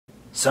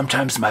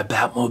Sometimes my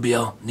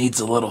Batmobile needs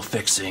a little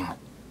fixing.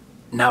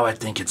 Now I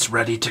think it's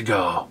ready to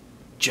go.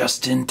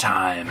 Just in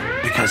time,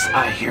 because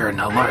I hear an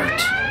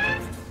alert.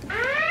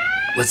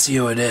 Let's see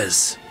who it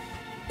is.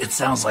 It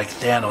sounds like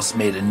Thanos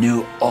made a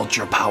new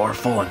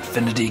ultra-powerful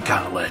Infinity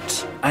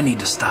Gauntlet. I need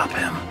to stop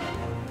him.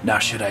 Now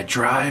should I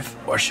drive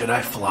or should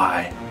I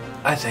fly?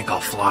 I think I'll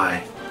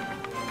fly.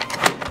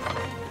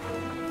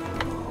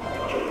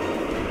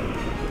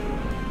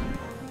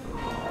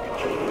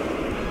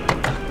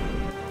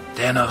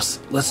 Thanos,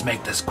 let's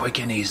make this quick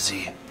and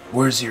easy.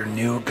 Where's your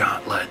new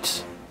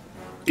gauntlet?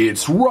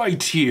 It's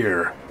right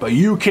here, but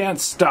you can't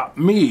stop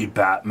me,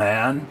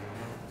 Batman.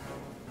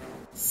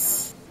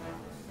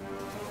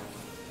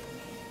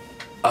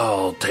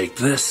 I'll take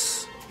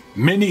this.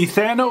 Mini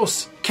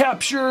Thanos,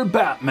 capture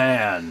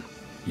Batman.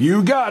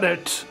 You got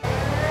it.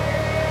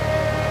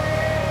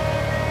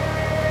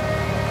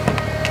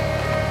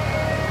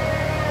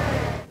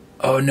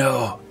 Oh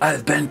no,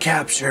 I've been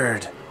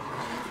captured.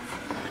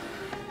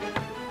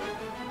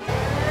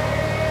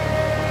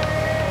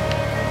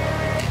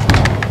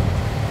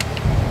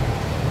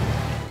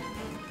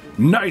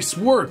 Nice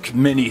work,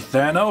 Mini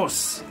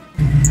Thanos.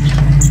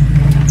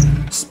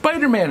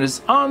 Spider-Man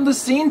is on the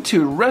scene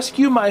to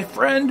rescue my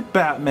friend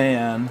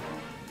Batman.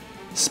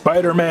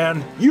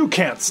 Spider-Man, you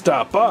can't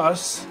stop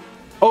us.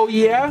 Oh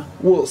yeah?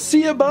 We'll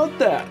see about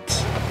that.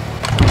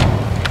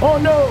 Oh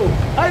no!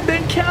 I've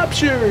been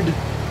captured!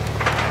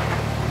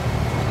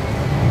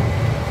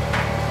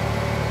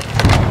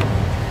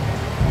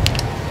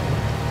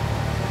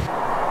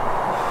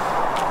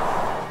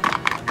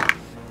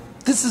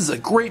 This is a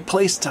great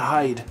place to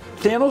hide.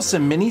 Thanos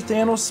and Mini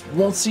Thanos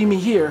won't see me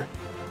here.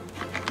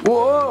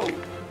 Whoa!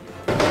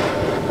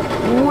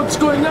 What's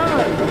going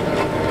on?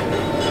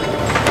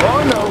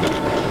 Oh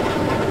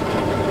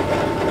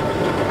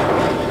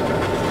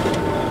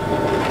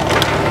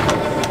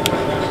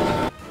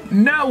no!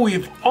 Now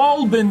we've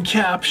all been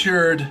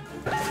captured.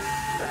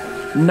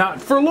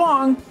 Not for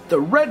long. The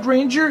Red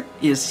Ranger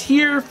is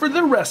here for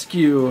the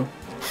rescue.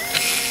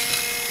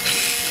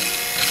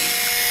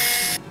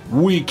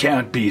 We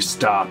can't be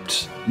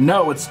stopped.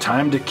 Now it's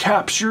time to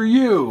capture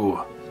you.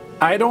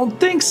 I don't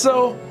think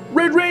so.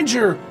 Red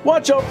Ranger,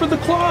 watch out for the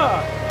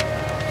claw.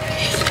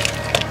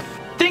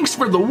 Thanks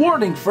for the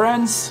warning,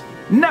 friends.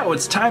 Now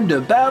it's time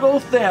to battle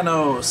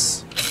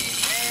Thanos.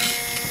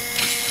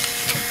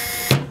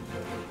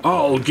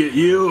 I'll get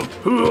you.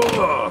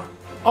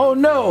 Oh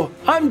no,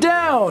 I'm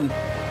down.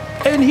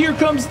 And here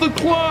comes the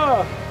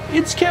claw.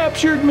 It's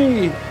captured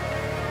me.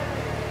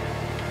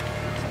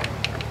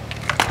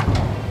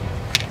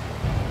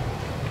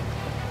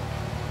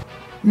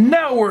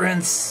 Now we're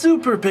in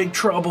super big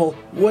trouble.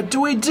 What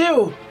do we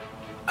do?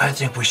 I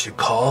think we should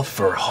call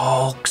for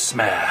Hulk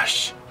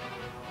smash.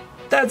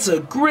 That's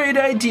a great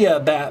idea,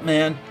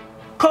 Batman.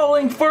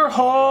 Calling for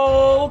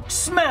Hulk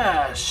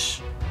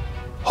smash.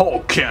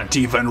 Hulk can't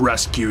even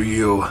rescue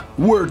you.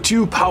 We're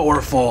too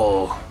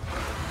powerful.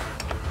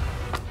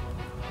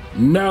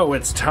 Now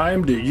it's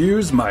time to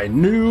use my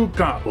new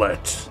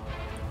gauntlet.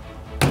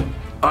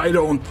 I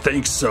don't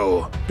think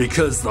so,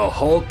 because the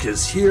Hulk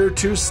is here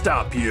to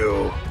stop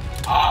you.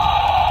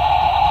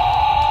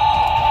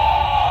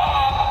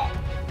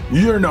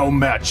 You're no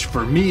match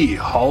for me,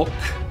 Hulk.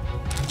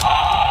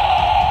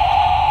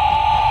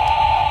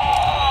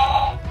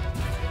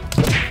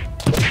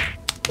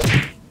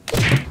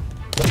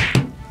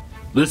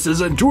 This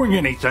isn't doing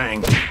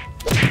anything.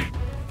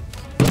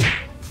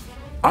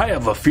 I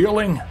have a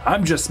feeling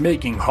I'm just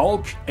making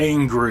Hulk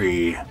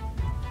angry.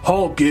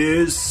 Hulk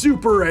is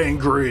super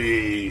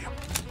angry.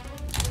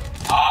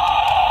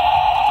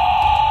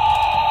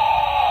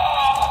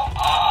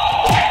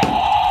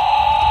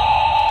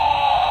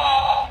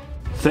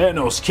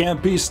 Thanos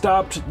can't be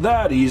stopped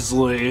that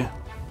easily.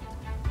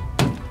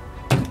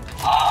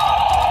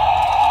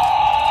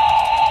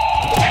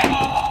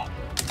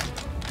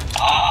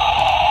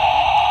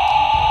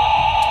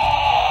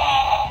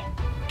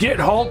 Get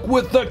Hulk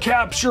with the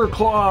capture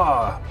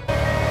claw!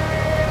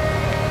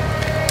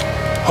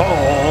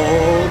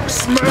 Hulk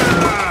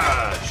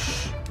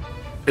smash!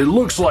 It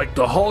looks like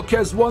the Hulk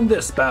has won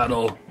this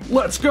battle.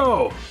 Let's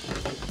go!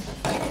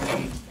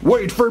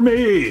 Wait for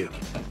me!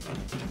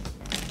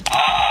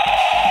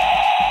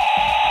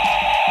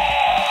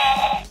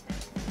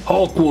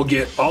 Hulk will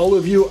get all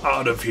of you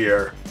out of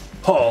here.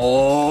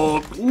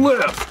 Hulk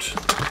lift!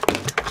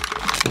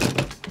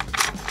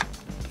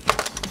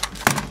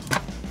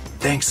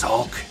 Thanks,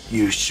 Hulk.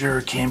 You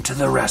sure came to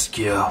the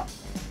rescue.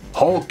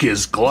 Hulk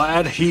is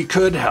glad he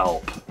could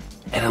help.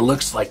 And it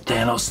looks like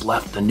Thanos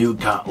left the new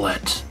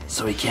gauntlet,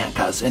 so he can't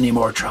cause any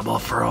more trouble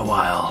for a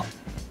while.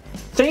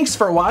 Thanks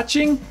for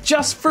watching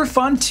Just for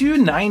Fun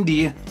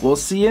 290. We'll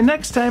see you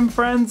next time,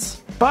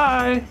 friends.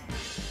 Bye!